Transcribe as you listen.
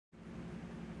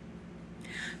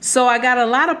So I got a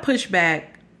lot of pushback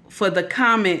for the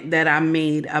comment that I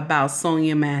made about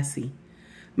Sonya Massey.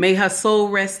 May her soul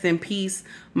rest in peace.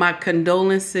 My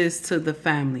condolences to the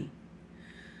family.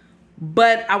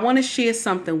 But I want to share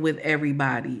something with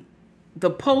everybody. The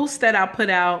post that I put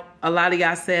out, a lot of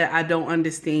y'all said, I don't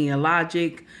understand your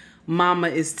logic. Mama,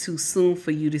 it's too soon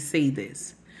for you to say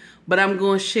this. But I'm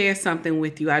going to share something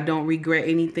with you. I don't regret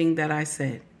anything that I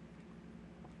said.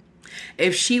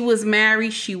 If she was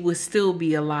married, she would still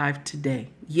be alive today.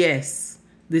 Yes,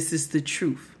 this is the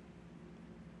truth.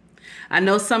 I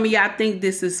know some of y'all think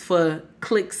this is for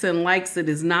clicks and likes. It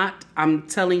is not. I'm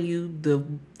telling you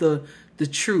the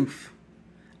truth.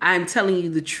 I'm telling you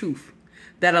the truth.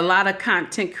 That a lot of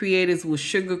content creators will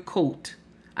sugarcoat.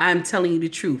 I'm telling you the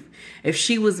truth. If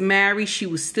she was married, she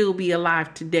would still be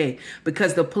alive today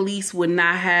because the police would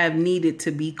not have needed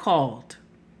to be called.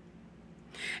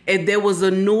 If there was a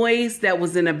noise that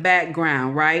was in the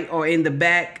background, right? Or in the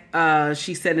back,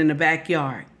 she said in the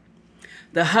backyard.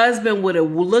 The husband would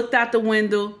have looked out the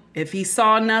window. If he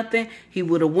saw nothing, he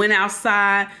would have went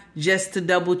outside just to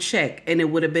double check, and it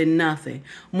would have been nothing.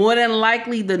 More than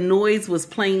likely, the noise was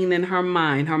playing in her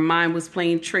mind. Her mind was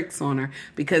playing tricks on her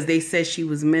because they said she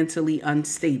was mentally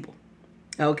unstable.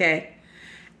 Okay?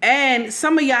 And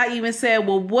some of y'all even said,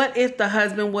 well, what if the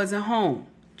husband wasn't home?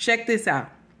 Check this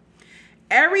out.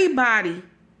 Everybody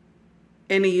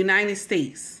in the United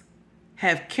States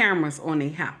have cameras on their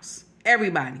house.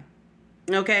 Everybody.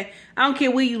 Okay? I don't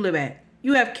care where you live at.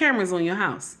 You have cameras on your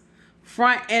house,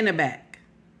 front and the back.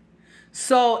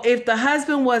 So if the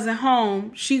husband wasn't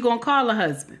home, she gonna call her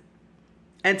husband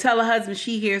and tell her husband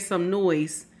she hears some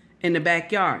noise in the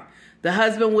backyard. The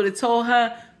husband would have told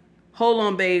her, hold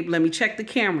on, babe, let me check the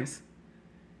cameras.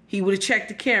 He would have checked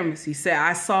the cameras. He said,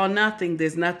 I saw nothing.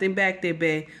 There's nothing back there,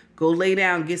 babe. Go lay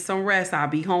down, get some rest. I'll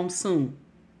be home soon.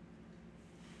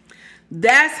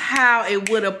 That's how it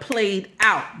would have played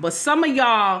out. But some of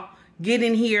y'all get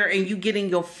in here and you get in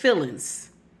your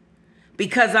feelings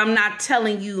because I'm not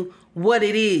telling you what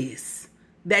it is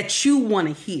that you want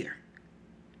to hear.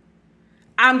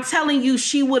 I'm telling you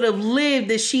she would have lived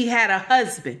if she had a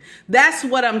husband. That's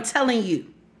what I'm telling you.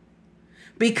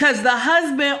 Because the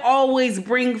husband always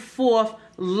brings forth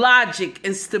logic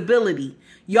and stability.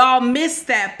 Y'all miss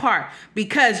that part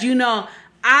because, you know,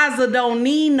 Isa don't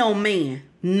need no man.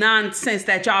 Nonsense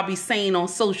that y'all be saying on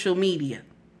social media.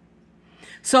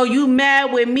 So you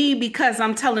mad with me because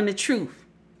I'm telling the truth.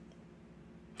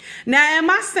 Now, am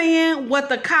I saying what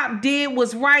the cop did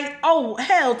was right? Oh,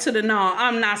 hell to the no.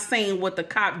 I'm not saying what the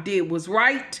cop did was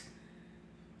right.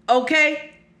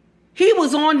 Okay? He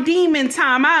was on demon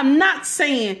time. I'm not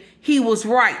saying he was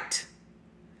right.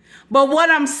 But what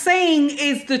I'm saying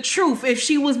is the truth. If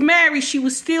she was married, she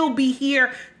would still be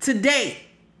here today.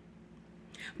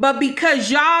 But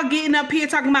because y'all getting up here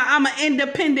talking about I'm an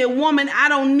independent woman, I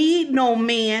don't need no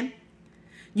man.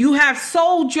 You have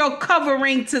sold your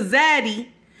covering to Zaddy.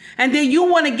 And then you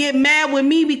want to get mad with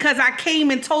me because I came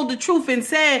and told the truth and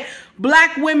said,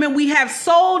 black women, we have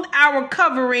sold our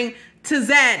covering to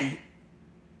Zaddy.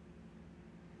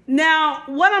 Now,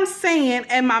 what I'm saying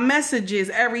and my messages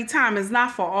every time is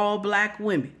not for all black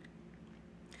women.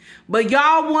 But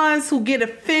y'all ones who get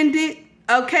offended,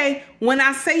 okay, when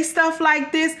I say stuff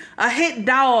like this, a hit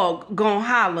dog gon'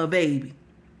 holler, baby.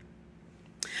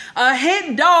 A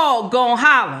hit dog gon'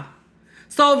 holler.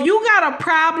 So if you got a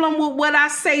problem with what I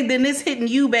say, then it's hitting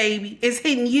you, baby. It's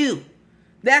hitting you.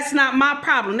 That's not my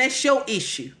problem. That's your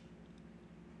issue.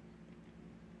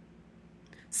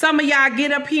 Some of y'all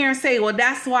get up here and say, well,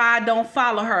 that's why I don't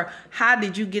follow her. How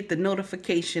did you get the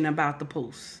notification about the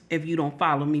post if you don't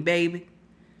follow me, baby?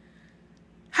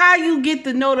 How you get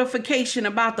the notification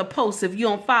about the post if you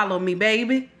don't follow me,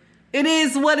 baby? It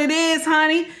is what it is,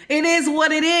 honey. It is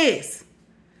what it is.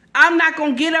 I'm not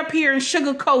going to get up here and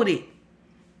sugarcoat it.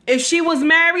 If she was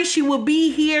married, she would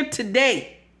be here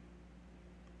today.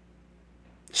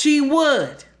 She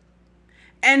would.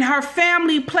 And her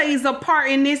family plays a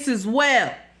part in this as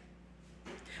well.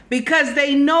 Because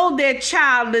they know their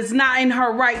child is not in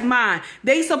her right mind.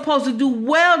 They supposed to do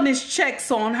wellness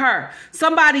checks on her.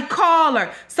 Somebody call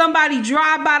her. Somebody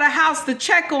drive by the house to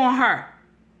check on her.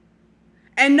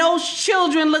 And those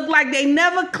children look like they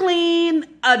never cleaned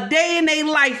a day in their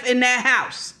life in that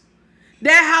house.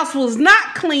 That house was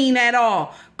not clean at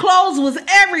all. Clothes was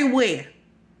everywhere.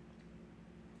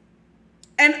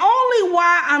 And only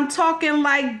why I'm talking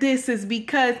like this is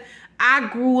because I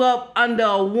grew up under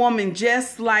a woman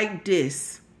just like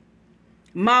this.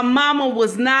 My mama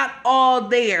was not all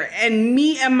there, and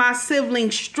me and my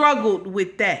siblings struggled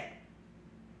with that.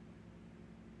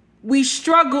 We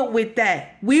struggled with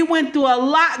that. We went through a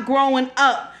lot growing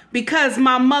up because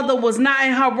my mother was not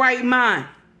in her right mind.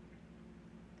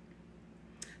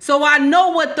 So I know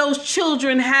what those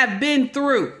children have been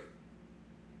through.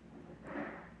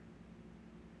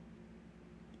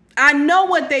 I know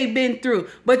what they've been through.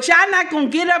 But y'all not going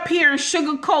to get up here and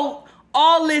sugarcoat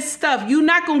all this stuff. You're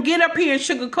not going to get up here and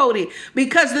sugarcoat it.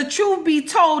 Because the truth be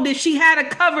told, if she had a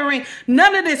covering,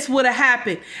 none of this would have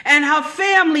happened. And her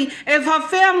family, if her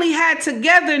family had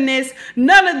togetherness,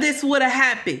 none of this would have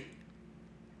happened.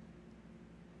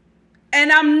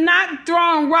 And I'm not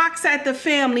throwing rocks at the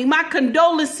family. My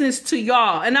condolences to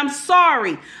y'all. And I'm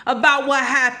sorry about what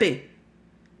happened.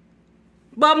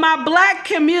 But my black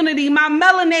community, my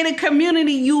melanated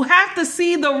community, you have to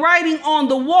see the writing on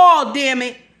the wall, damn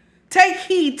it. Take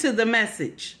heed to the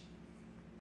message.